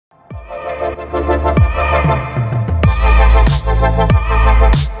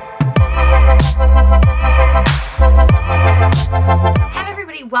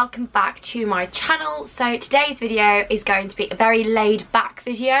welcome back to my channel. So today's video is going to be a very laid back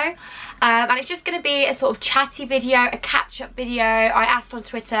video, and it's just going to be a sort of chatty video, a catch-up video. I asked on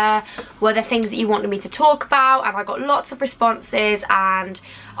Twitter, were there things that you wanted me to talk about, and I got lots of responses, and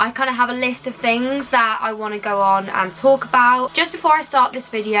I kind of have a list of things that I want to go on and talk about. Just before I start this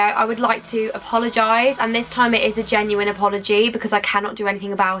video, I would like to apologise, and this time it is a genuine apology because I cannot do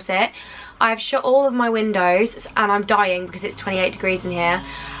anything about it. I've shut all of my windows and I'm dying because it's 28 degrees in here.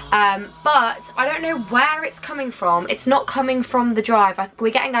 But I don't know where it's coming from. It's not coming from the drive. We're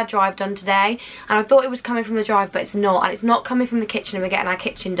getting our drive done today, and I thought it was coming from the drive, but it's not. And it's not coming from the kitchen, and we're getting our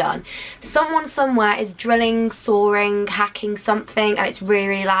kitchen done. Someone somewhere is drilling, sawing, hacking something, and it's really,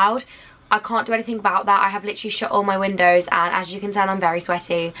 really loud. I can't do anything about that. I have literally shut all my windows, and as you can tell, I'm very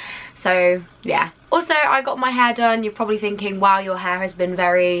sweaty. So yeah. Also, I got my hair done. You're probably thinking, wow, your hair has been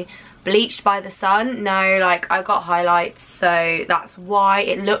very bleached by the sun. No, like, I got highlights, so that's why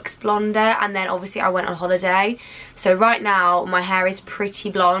it looks blonder. And then obviously I went on holiday, so right now my hair is pretty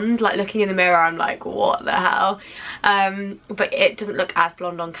blonde. Like, looking in the mirror, I'm like, what the hell? But it doesn't look as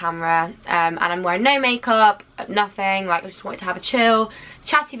blonde on camera. And I'm wearing no makeup, nothing. Like, I just wanted to have a chill,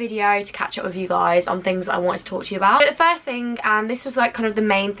 chatty video to catch up with you guys on things that I wanted to talk to you about. But the first thing, and this was like kind of the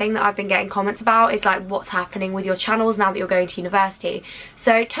main thing that I've been getting comments about, is like, what's happening with your channels now that you're going to university.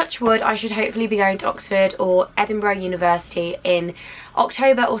 So touch wood, I should hopefully be going to Oxford or Edinburgh University in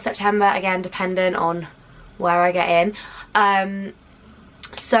October or September, again dependent on where I get in.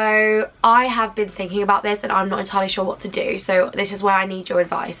 So I have been thinking about this and I'm not entirely sure what to do, so this is where I need your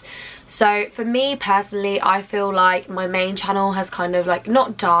advice. So for me personally, I feel like my main channel has kind of like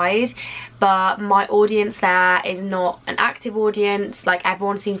not died, but my audience there is not an active audience. Like,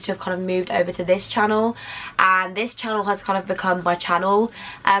 everyone seems to have kind of moved over to this channel, and this channel has kind of become my channel.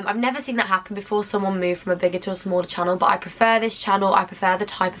 I've never seen that happen before, someone moved from a bigger to a smaller channel, but I prefer this channel. I prefer the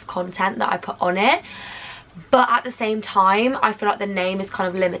type of content that I put on it. But at the same time, I feel like the name is kind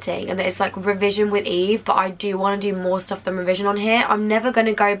of limiting, and it's like Revision with Eve, but I do want to do more stuff than Revision on here. I'm never going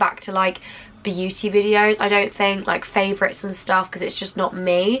to go back to like beauty videos, I don't think, like favourites and stuff, because it's just not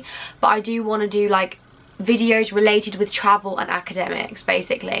me. But I do want to do like videos related with travel and academics,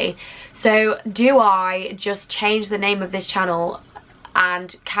 basically. So do I just change the name of this channel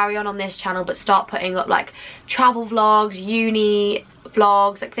and carry on this channel, but start putting up like travel vlogs, uni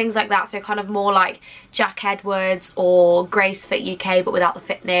vlogs, like things like that, so kind of more like Jack Edwards or Grace Fit UK but without the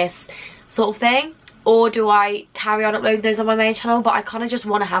fitness sort of thing? Or do I carry on uploading those on my main channel? But I kind of just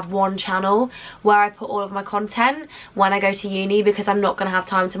want to have one channel where I put all of my content when I go to uni, because I'm not going to have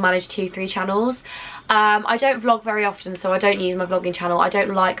time to manage 2-3 channels. I don't vlog very often, so I don't use my vlogging channel. I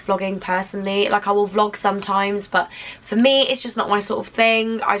don't like vlogging personally. Like, I will vlog sometimes, but for me it's just not my sort of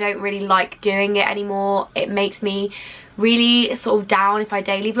thing. I don't really like doing it anymore. It makes me really sort of down if I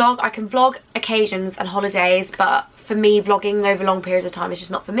daily vlog. I can vlog occasions and holidays, but for me, vlogging over long periods of time is just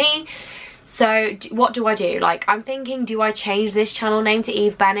not for me. So what do I do? Like, I'm thinking, do I change this channel name to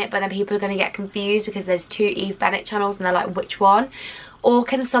Eve Bennett, but then people are going to get confused because there's 2 Eve Bennett channels and they're like, which one? Or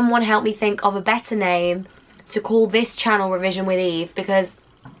can someone help me think of a better name to call this channel Revision with Eve? Because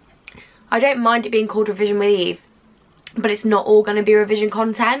I don't mind it being called Revision with Eve, but it's not all going to be revision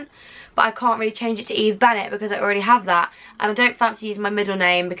content. But I can't really change it to Eve Bennett because I already have that, and I don't fancy using my middle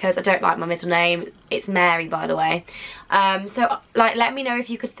name because I don't like my middle name. It's Mary, by the way. So like, let me know if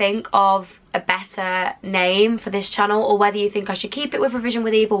you could think of a better name for this channel, or whether you think I should keep it with Revision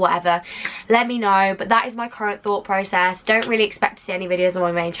with Eve or whatever. Let me know. But that is my current thought process. Don't really expect to see any videos on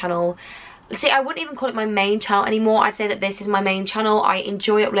my main channel. See, I wouldn't even call it my main channel anymore. I'd say that this is my main channel. I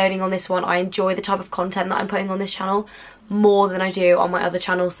enjoy uploading on this one. I enjoy the type of content that I'm putting on this channel more than I do on my other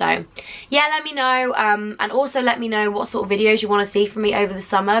channel. So yeah, let me know, and also let me know what sort of videos you want to see from me over the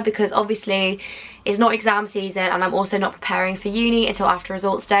summer, because obviously it's not exam season and I'm also not preparing for uni until after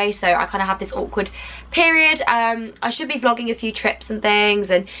results day, so I kind of have this awkward period. I should be vlogging a few trips and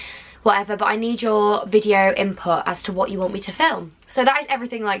things and whatever, but I need your video input as to what you want me to film. So that is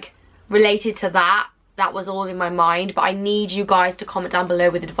everything like related to that. That was all in my mind, but I need you guys to comment down below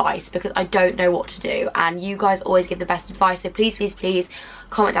with advice, because I don't know what to do, and you guys always give the best advice, so please, please, please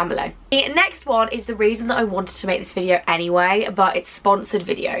comment down below. The next one is the reason that I wanted to make this video anyway, but it's sponsored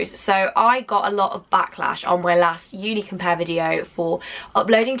videos. So I got a lot of backlash on my last uni compare video for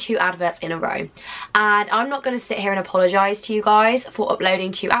uploading 2 adverts in a row, and I'm not going to sit here and apologise to you guys for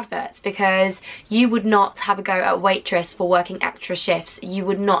uploading 2 adverts, because you would not have a go at waitress for working extra shifts. You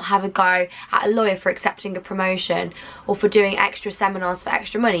would not have a go at a lawyer for accepting a promotion, or for doing extra seminars for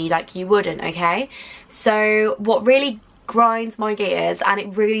extra money. Like, you wouldn't, okay? So what really grinds my gears, and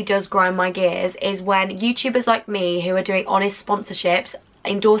it really does grind my gears, is when YouTubers like me who are doing honest sponsorships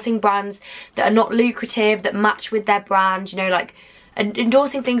endorsing brands that are not lucrative, that match with their brand, you know, like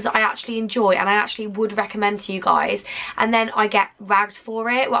endorsing things that I actually enjoy and I actually would recommend to you guys, and then I get ragged for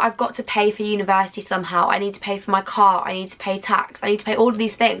it. Well, I've got to pay for university somehow, I need to pay for my car, I need to pay tax, I need to pay all of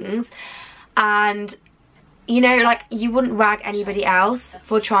these things, and you know, like, you wouldn't rag anybody else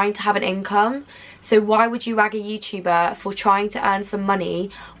for trying to have an income. So why would you rag a YouTuber for trying to earn some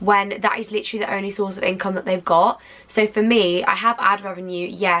money when that is literally the only source of income that they've got? So for me, I have ad revenue,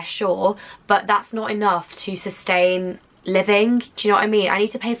 yeah, sure, but that's not enough to sustain living. Do you know what I mean? I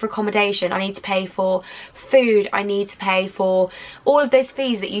need to pay for accommodation, I need to pay for food, I need to pay for all of those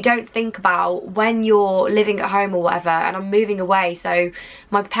fees that you don't think about when you're living at home or whatever. And I'm moving away, so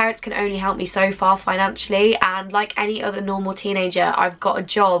my parents can only help me so far financially, and like any other normal teenager, I've got a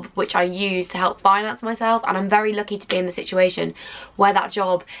job which I use to help finance myself, and I'm very lucky to be in the situation where that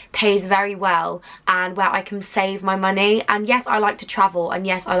job pays very well and where I can save my money. And yes, I like to travel, and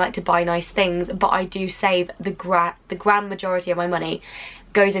yes, I like to buy nice things, but I do save the grand majority of my money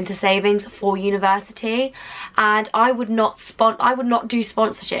goes into savings for university. And I would not do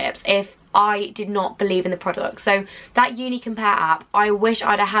sponsorships if I did not believe in the product. So that Uni Compare app, I wish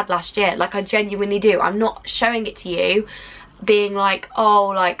I'd have had last year. Like, I genuinely do. I'm not showing it to you being like, oh,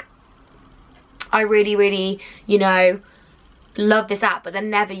 like, I really, you know, love this app, but then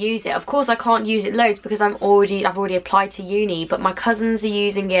never use it. Of course I can't use it loads because I've already applied to uni, but my cousins are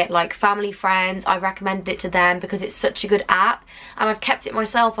using it, like family, friends. I've recommended it to them because it's such a good app, and I've kept it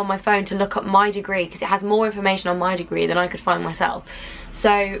myself on my phone to look up my degree because it has more information on my degree than I could find myself.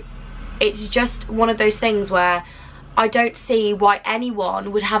 So it's just one of those things where I don't see why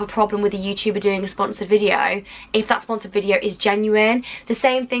anyone would have a problem with a YouTuber doing a sponsored video if that sponsored video is genuine. The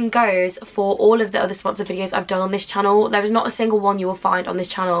same thing goes for all of the other sponsored videos I've done on this channel. There is not a single one you will find on this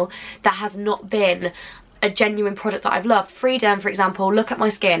channel that has not been a genuine product that I've loved. Freedom, for example, look at my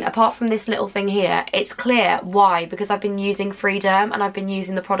skin. Apart from this little thing here, it's clear. Why? Because I've been using Freedom and I've been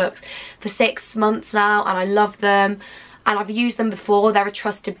using the products for 6 months now, and I love them. And I've used them before, they're a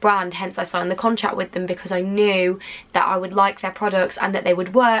trusted brand, hence I signed the contract with them because I knew that I would like their products and that they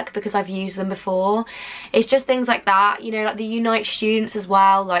would work because I've used them before. It's just things like that, you know, like the Unite students as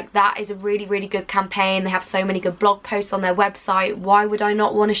well, like that is a really good campaign. They have so many good blog posts on their website. Why would I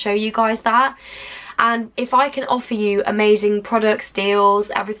not want to show you guys that? And if I can offer you amazing products,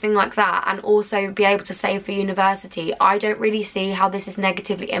 deals, everything like that, and also be able to save for university, I don't really see how this is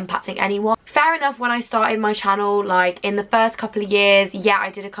negatively impacting anyone. Fair enough, when I started my channel, like in the first couple of years, yeah,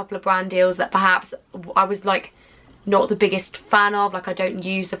 I did a couple of brand deals that perhaps I was like not the biggest fan of, like I don't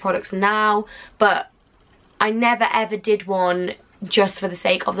use the products now, but I never ever did one just for the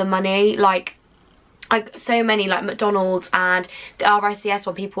sake of the money. Like, so many, like McDonald's and the RICS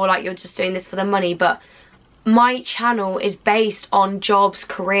one, people are like, you're just doing this for the money, but my channel is based on jobs,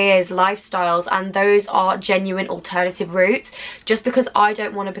 careers, lifestyles, and those are genuine alternative routes. Just because I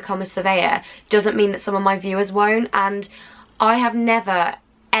don't want to become a surveyor doesn't mean that some of my viewers won't. And I have never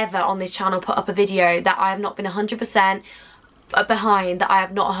ever on this channel put up a video that I have not been 100% behind, that I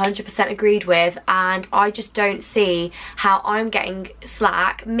have not 100% agreed with, and I just don't see how I'm getting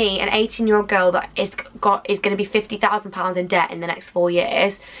slack, me, an 18-year-old girl that is going to be £50,000 in debt in the next 4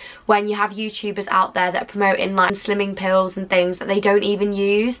 years, when you have YouTubers out there that are promoting like slimming pills and things that they don't even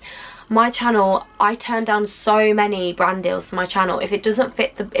use. My channel, I turn down so many brand deals for my channel. If it doesn't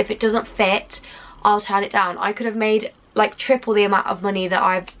fit, I'll turn it down. I could have made like triple the amount of money that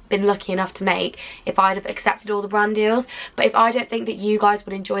I've been lucky enough to make if I'd have accepted all the brand deals. But if I don't think that you guys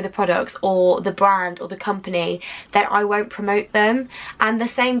would enjoy the products or the brand or the company, then I won't promote them. And the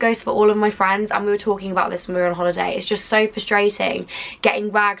same goes for all of my friends, and we were talking about this when we were on holiday. It's just so frustrating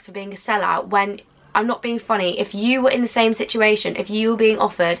getting rags for being a sellout when, I'm not being funny, if you were in the same situation, if you were being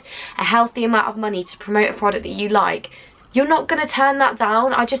offered a healthy amount of money to promote a product that you like, you're not going to turn that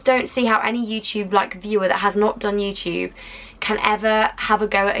down. I just don't see how any YouTube like viewer that has not done YouTube can ever have a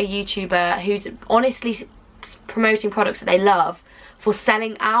go at a YouTuber who's honestly promoting products that they love for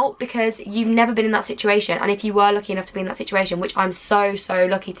selling out, because you've never been in that situation. And if you were lucky enough to be in that situation, which I'm so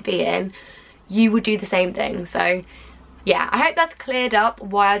lucky to be in, you would do the same thing. So yeah, I hope that's cleared up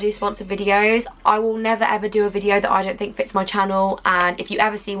why I do sponsored videos. I will never ever do a video that I don't think fits my channel, and if you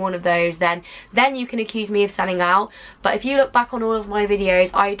ever see one of those, then you can accuse me of selling out. But if you look back on all of my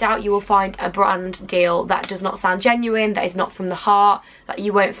videos, I doubt you will find a brand deal that does not sound genuine, that is not from the heart. Like,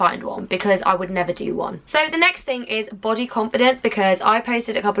 you won't find one, because I would never do one. So the next thing is body confidence, because I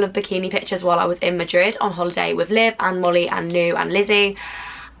posted a couple of bikini pictures while I was in Madrid on holiday with Liv and Molly and Nu and Lizzie.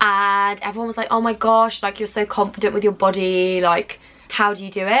 And everyone was like, oh my gosh, like, you're so confident with your body, like, how do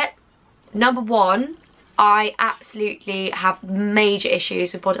you do it? Number one, I absolutely have major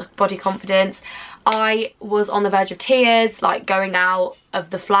issues with body confidence. I was on the verge of tears, like going out of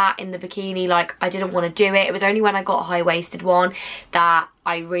the flat in the bikini. Like, I didn't want to do it. It was only when I got a high-waisted one that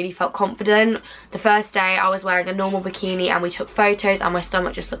I really felt confident. The first day I was wearing a normal bikini and we took photos and my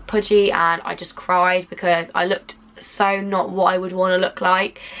stomach just looked pudgy and I just cried because I looked so not what I would want to look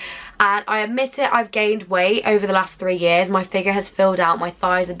like. And I admit it, I've gained weight over the last 3 years. My figure has filled out, my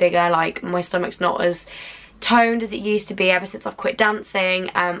thighs are bigger, like my stomach's not as toned as it used to be ever since I've quit dancing,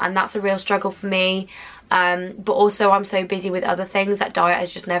 and that's a real struggle for me. But also I'm so busy with other things that diet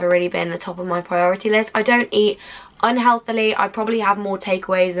has just never really been the top of my priority list. I don't eat unhealthily. I probably have more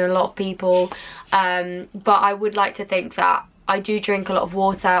takeaways than a lot of people, but I would like to think that I do drink a lot of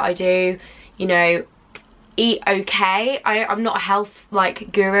water. I do, you know, eat okay. I'm not a health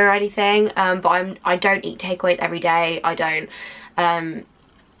like guru or anything, but I don't eat takeaways every day. I don't.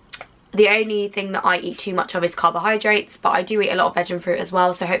 The only thing that I eat too much of is carbohydrates, but I do eat a lot of veg and fruit as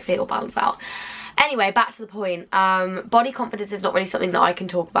well, so hopefully it will balance out. Anyway, back to the point. Body confidence is not really something that I can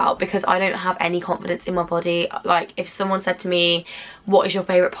talk about because I don't have any confidence in my body. Like, if someone said to me, what is your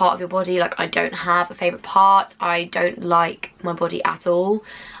favourite part of your body? Like, I don't have a favourite part. I don't like my body at all.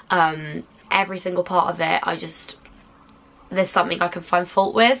 Every single part of it, there's something I can find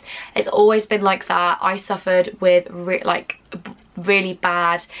fault with. It's always been like that. I suffered with really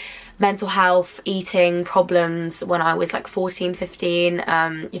bad mental health, eating problems when I was like 14, 15.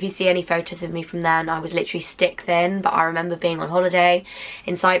 If you see any photos of me from then, I was literally stick thin, but I remember being on holiday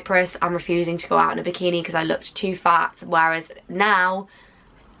in Cyprus and refusing to go out in a bikini because I looked too fat, whereas now,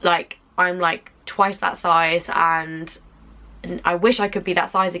 like, I'm like twice that size, and I wish I could be that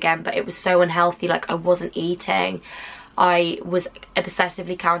size again, but it was so unhealthy. Like, I wasn't eating. I was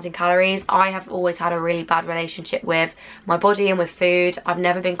obsessively counting calories. I have always had a really bad relationship with my body and with food. I've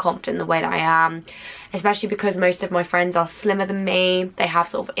never been confident in the way that I am, especially because most of my friends are slimmer than me. They have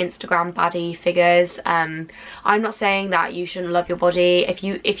sort of Instagram baddie figures. I'm not saying that you shouldn't love your body.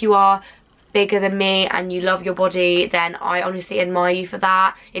 If you are bigger than me and you love your body, then I honestly admire you for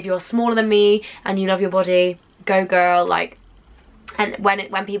that. If you're smaller than me and you love your body, go girl. Like, and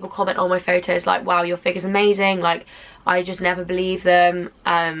when people comment on my photos like, wow, your figure's amazing, like, I just never believe them.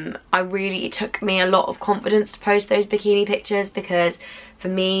 It took me a lot of confidence to post those bikini pictures because for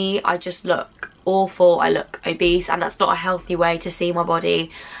me, I just look awful. I look obese, and that's not a healthy way to see my body.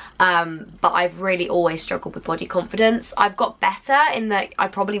 But I've really always struggled with body confidence. I've got better in that I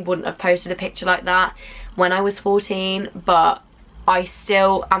probably wouldn't have posted a picture like that when I was 14, but I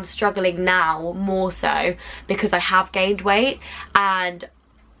still am struggling now more so because I have gained weight, and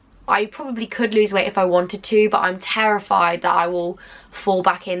I probably could lose weight if I wanted to, but I'm terrified that I will fall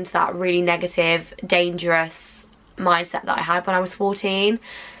back into that really negative, dangerous mindset that I had when I was 14.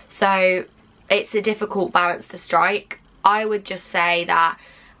 So it's a difficult balance to strike. I would just say that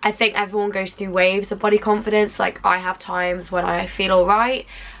I think everyone goes through waves of body confidence. Like, I have times when I feel alright.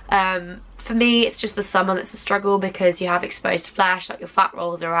 For me, it's just the summer that's a struggle because you have exposed flesh, like your fat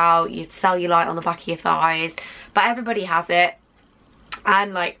rolls are out, you have cellulite on the back of your thighs, but everybody has it.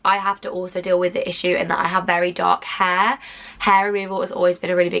 And like, I have to also deal with the issue in that I have very dark hair. Hair removal has always been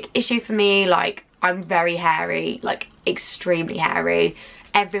a really big issue for me. Like, I'm very hairy, like extremely hairy.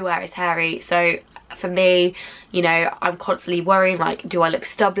 Everywhere is hairy. So for me, you know, I'm constantly worrying, like, do I look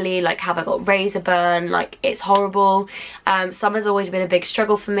stubbly? Like, have I got razor burn? Like, it's horrible. Summer's always been a big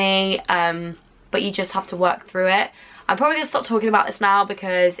struggle for me, but you just have to work through it. I'm probably gonna stop talking about this now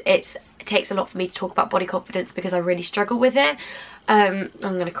because it takes a lot for me to talk about body confidence because I really struggle with it. I'm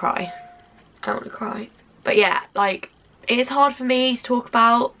gonna cry. I don't want to cry. But yeah, like, it's hard for me to talk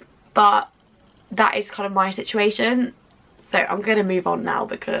about, but that is kind of my situation. So I'm gonna move on now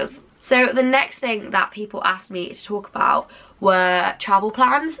because... So the next thing that people asked me to talk about were travel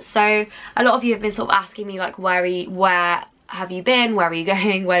plans. So a lot of you have been sort of asking me, like, where have you been? Where are you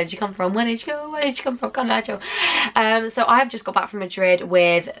going? Where did you come from? Where did you go? Where did you come from? So I have just got back from Madrid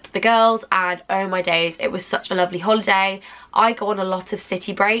with the girls, and oh my days, it was such a lovely holiday. I go on a lot of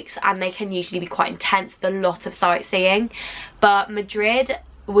city breaks and they can usually be quite intense with a lot of sightseeing, but Madrid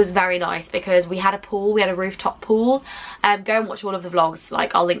was very nice because we had a pool, we had a rooftop pool. Go and watch all of the vlogs,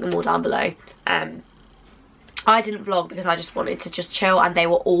 like, I'll link them all down below. I didn't vlog because I just wanted to just chill, and they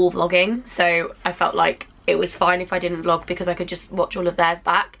were all vlogging, so I felt like it was fine if I didn't vlog because I could just watch all of theirs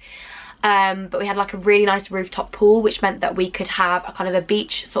back. But we had like a really nice rooftop pool, which meant that we could have a kind of a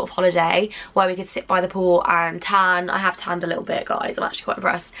beach sort of holiday where we could sit by the pool and tan. I have tanned a little bit, guys, I'm actually quite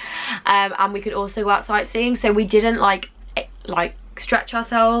impressed. And we could also go out sightseeing, so we didn't like stretch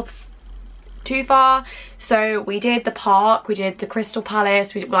ourselves too far. So we did the park, we did the Crystal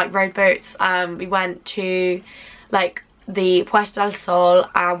Palace, we did like rowed boats, we went to like the Puerta del Sol,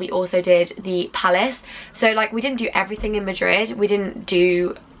 and we also did the palace. So like we didn't do everything in Madrid, we didn't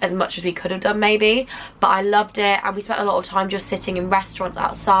do as much as we could have done maybe, but I loved it. And we spent a lot of time just sitting in restaurants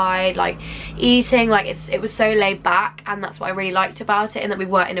outside, like eating, like it was so laid back, and that's what I really liked about it, and that we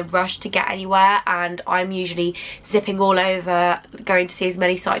weren't in a rush to get anywhere. And I'm usually zipping all over, going to see as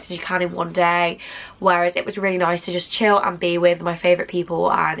many sites as you can in one day, whereas it was really nice to just chill and be with my favourite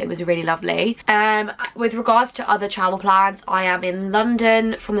people, and it was really lovely. With regards to other travel plans, I am in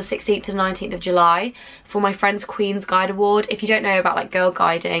London from the 16th to the 19th of July for my friend's Queen's Guide Award. If you don't know about like girl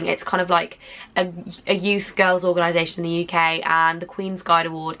guiding, it's kind of like a youth girls organisation in the UK, and the Queen's Guide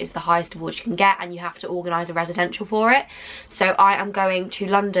Award is the highest award you can get, and you have to organise a residential for it. So I am going to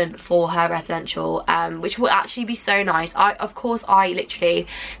London for her residential, which will actually be so nice. Of course I literally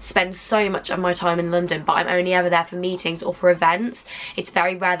spend so much of my time in London, but I'm only ever there for meetings or for events. It's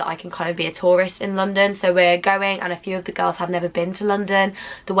very rare that I can kind of be a tourist in London. So we're going, and a few of the girls have never been to London.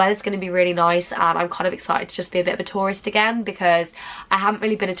 The weather's going to be really nice, and I'm kind of excited to just be a bit of a tourist again, because I haven't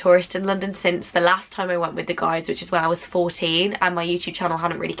really been a tourist in London since the last time I went with the guides, which is when I was 14, and my YouTube channel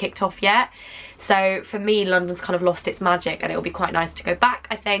hadn't really kicked off yet. So for me, London's kind of lost its magic, and it'll be quite nice to go back,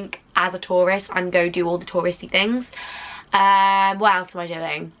 I think, as a tourist and go do all the touristy things. What else am I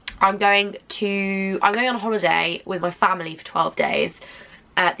doing? I'm going on holiday with my family for 12 days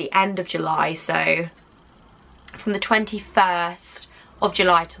at the end of July, so from the 21st of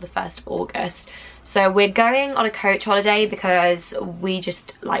July to the 1st of August. So we're going on a coach holiday because we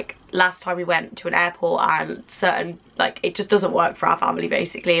just, like, last time we went to an airport, and it just doesn't work for our family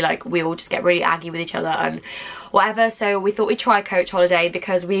basically. Like, we all just get really aggy with each other and whatever. So we thought we'd try a coach holiday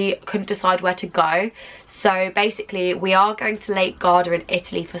because we couldn't decide where to go. So basically we are going to Lake Garda in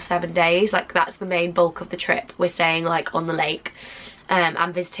Italy for 7 days. Like, that's the main bulk of the trip. We're staying like on the lake.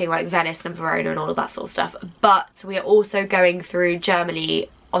 And visiting like Venice and Verona and all of that sort of stuff. But we are also going through Germany,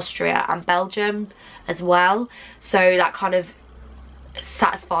 Austria and Belgium as well. So that kind of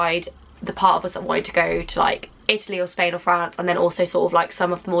satisfied the part of us that wanted to go to like Italy or Spain or France, and then also sort of like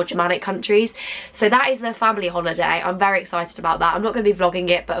some of the more Germanic countries. So that is the family holiday. I'm very excited about that. I'm not going to be vlogging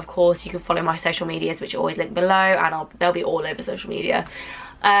it, but of course you can follow my social medias, which are always linked below, and they'll be all over social media.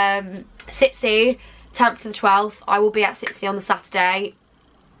 Sitsi, 10th to the 12th, I will be at Sitsi on the Saturday.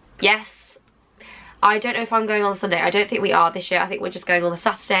 Yes. I don't know if I'm going on the Sunday. I don't think we are this year. I think we're just going on the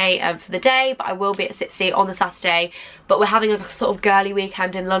Saturday for the day, but I will be at Sitsi on the Saturday. But we're having a sort of girly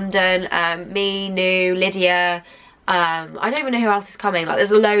weekend in London. Me, Nu, Lydia, I don't even know who else is coming. Like,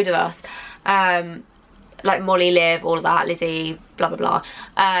 there's a load of us. Like Molly, Liv, all of that, Lizzie, blah blah blah.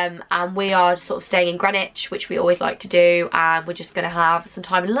 And we are sort of staying in Greenwich, which we always like to do, and we're just going to have some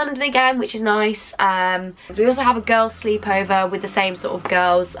time in London again, which is nice. We also have a girls sleepover with the same sort of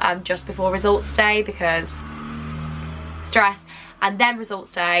girls just before results day, because stress. And then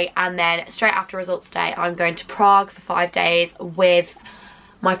results day, and then straight after results day I'm going to Prague for 5 days with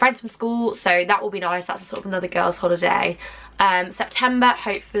my friends from school, so that will be nice. That's a sort of another girls holiday. September,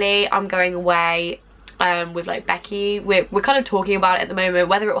 hopefully I'm going away with like Becky. We're kind of talking about it at the moment.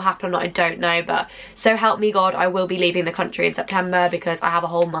 Whether it will happen or not, I don't know, but so help me God, I will be leaving the country in September because I have a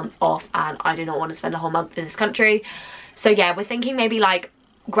whole month off and I do not want to spend a whole month in this country. So yeah, we're thinking maybe like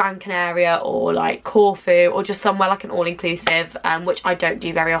Gran Canaria or like Corfu, or just somewhere like an all-inclusive, which I don't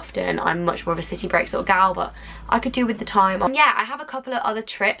do very often. I'm much more of a city break sort of gal, but I could do with the time. Yeah, I have a couple of other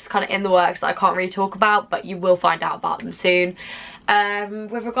trips kind of in the works that I can't really talk about, but you will find out about them soon.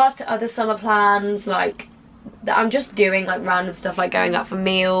 With regards to other summer plans, like I'm just doing like random stuff, like going out for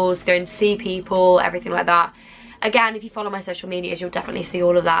meals, going to see people, everything like that. Again, if you follow my social medias, you'll definitely see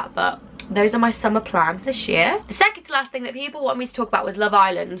all of that, but those are my summer plans this year. The second to last thing that people want me to talk about was Love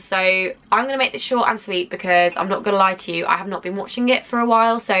Island. So I'm going to make this short and sweet because I'm not going to lie to you, I have not been watching it for a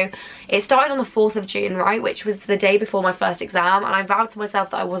while. So it started on the 4th of June, right, which was the day before my first exam, and I vowed to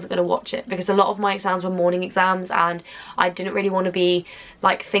myself that I wasn't going to watch it because a lot of my exams were morning exams and I didn't really want to be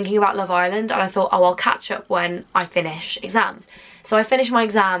like thinking about Love Island, and I thought, oh, I'll catch up when I finish exams. So I finished my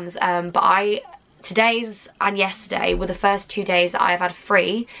exams, but today's and yesterday were the first 2 days that I have had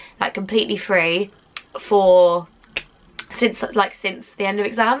free, like completely free, since the end of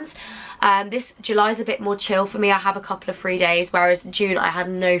exams. This July's a bit more chill for me. I have a couple of free days, whereas June I had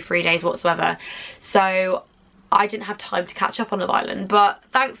no free days whatsoever. So I didn't have time to catch up on Love Island, but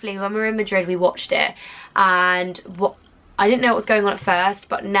thankfully when we were in Madrid we watched it, and I didn't know what was going on at first,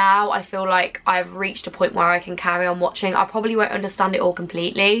 but now I feel like I've reached a point where I can carry on watching. I probably won't understand it all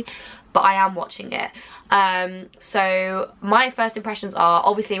completely, but I am watching it. So my first impressions are,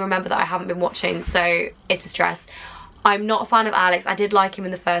 obviously remember that I haven't been watching, so it's a stress. I'm not a fan of Alex. I did like him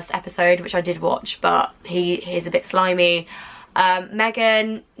in the first episode, which I did watch, but he's a bit slimy.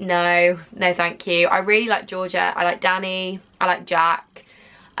 Megan, no thank you. I really like Georgia, I like Danny, I like Jack.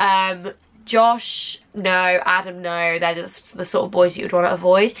 Josh, no. Adam, no. They're just the sort of boys you would want to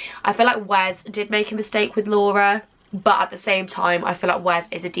avoid. I feel like Wes did make a mistake with Laura, but at the same time I feel like Wes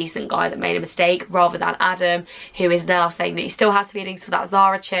is a decent guy that made a mistake, rather than Adam, who is now saying that he still has feelings for that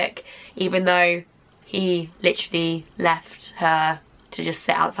Zara chick, even though he literally left her to just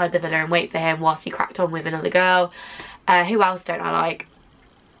sit outside the villa and wait for him whilst he cracked on with another girl. Who else don't I like?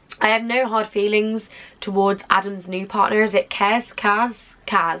 I have no hard feelings towards Adam's new partner. Is it Kaz,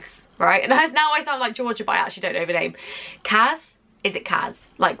 right? And now I sound like Georgia, but I actually don't know the name. Kaz? Is it Kaz?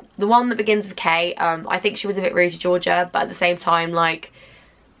 Like, the one that begins with K. I think she was a bit rude to Georgia, but at the same time, like,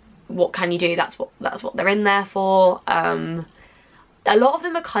 what can you do? That's what they're in there for. A lot of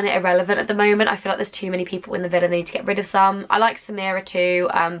them are kind of irrelevant at the moment. I feel like there's too many people in the villa, they need to get rid of some. I like Samira too,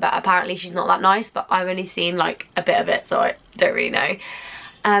 but apparently she's not that nice, but I've only seen like a bit of it, so I don't really know.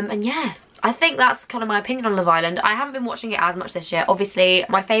 And yeah, I think that's kind of my opinion on Love Island. I haven't been watching it as much this year. Obviously,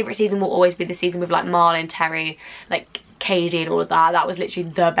 my favourite season will always be the season with like Marlon, Terry, like Katie and all of that. That was literally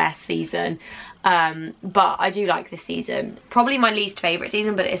the best season. But I do like this season. Probably my least favourite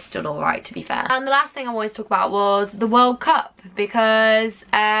season, but it's still alright, to be fair. And the last thing I wanted to talk about was the World Cup, because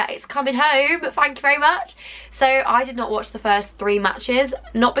it's coming home, thank you very much. So I did not watch the first 3 matches,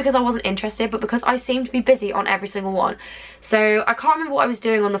 not because I wasn't interested, but because I seemed to be busy on every single one. So I can't remember what I was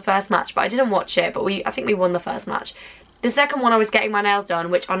doing on the first match, but I didn't watch it, but I think we won the first match. The second one I was getting my nails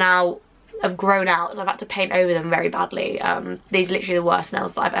done, which are now have grown out, so I've had to paint over them very badly. These are literally the worst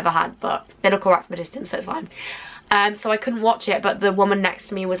nails that I've ever had, but they look alright from a distance, so it's fine. So I couldn't watch it, but the woman next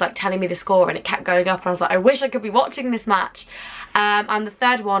to me was like telling me the score and it kept going up, and I was like, I wish I could be watching this match. And the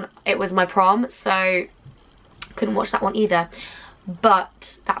third one, it was my prom, so couldn't watch that one either.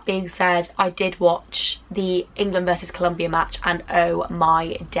 But that being said, I did watch the England versus Colombia match, and oh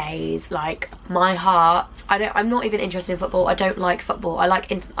my days, like my heart. I'm not even interested in football. I don't like football. I like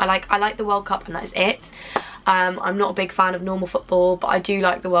the World Cup, and that is it. I'm not a big fan of normal football, but I do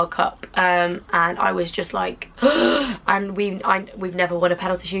like the World Cup. And I was just like, and we've never won a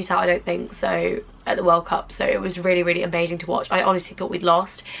penalty shootout, I don't think, so at the World Cup, so it was really, really amazing to watch. I honestly thought we'd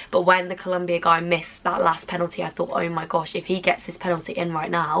lost, but when the Colombia guy missed that last penalty, I thought, oh my gosh, if he gets this penalty in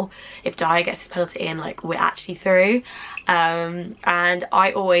right now, if Dyer gets this penalty in, like, we're actually through. And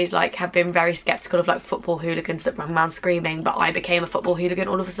I always like have been very skeptical of like football hooligans that run around screaming, but I became a football hooligan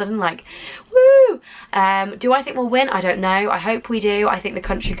all of a sudden, like, woo! Do I think we'll win? I don't know. I hope we do. I think the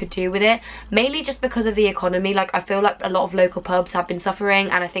country could do with it, mainly just because of the economy. Like, I feel like a lot of local pubs have been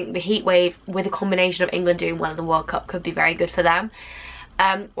suffering, and I think the heat wave with a combination of England doing well in the World Cup could be very good for them.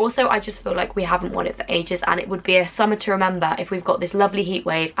 Also, I just feel like we haven't won it for ages, and it would be a summer to remember if we've got this lovely heat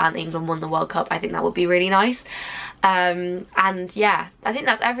wave and England won the World Cup. I think that would be really nice. And yeah, I think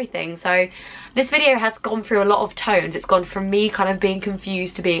that's everything. So this video has gone through a lot of tones. It's gone from me kind of being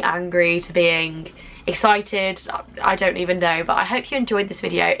confused to being angry to being excited. I don't even know, but I hope you enjoyed this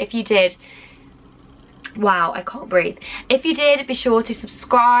video. If you did, wow, I can't breathe. If you did, be sure to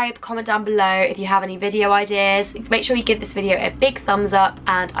subscribe, comment down below if you have any video ideas. Make sure you give this video a big thumbs up,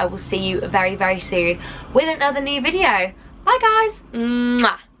 and I will see you very, very soon with another new video. Bye guys.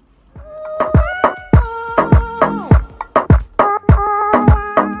 Mwah.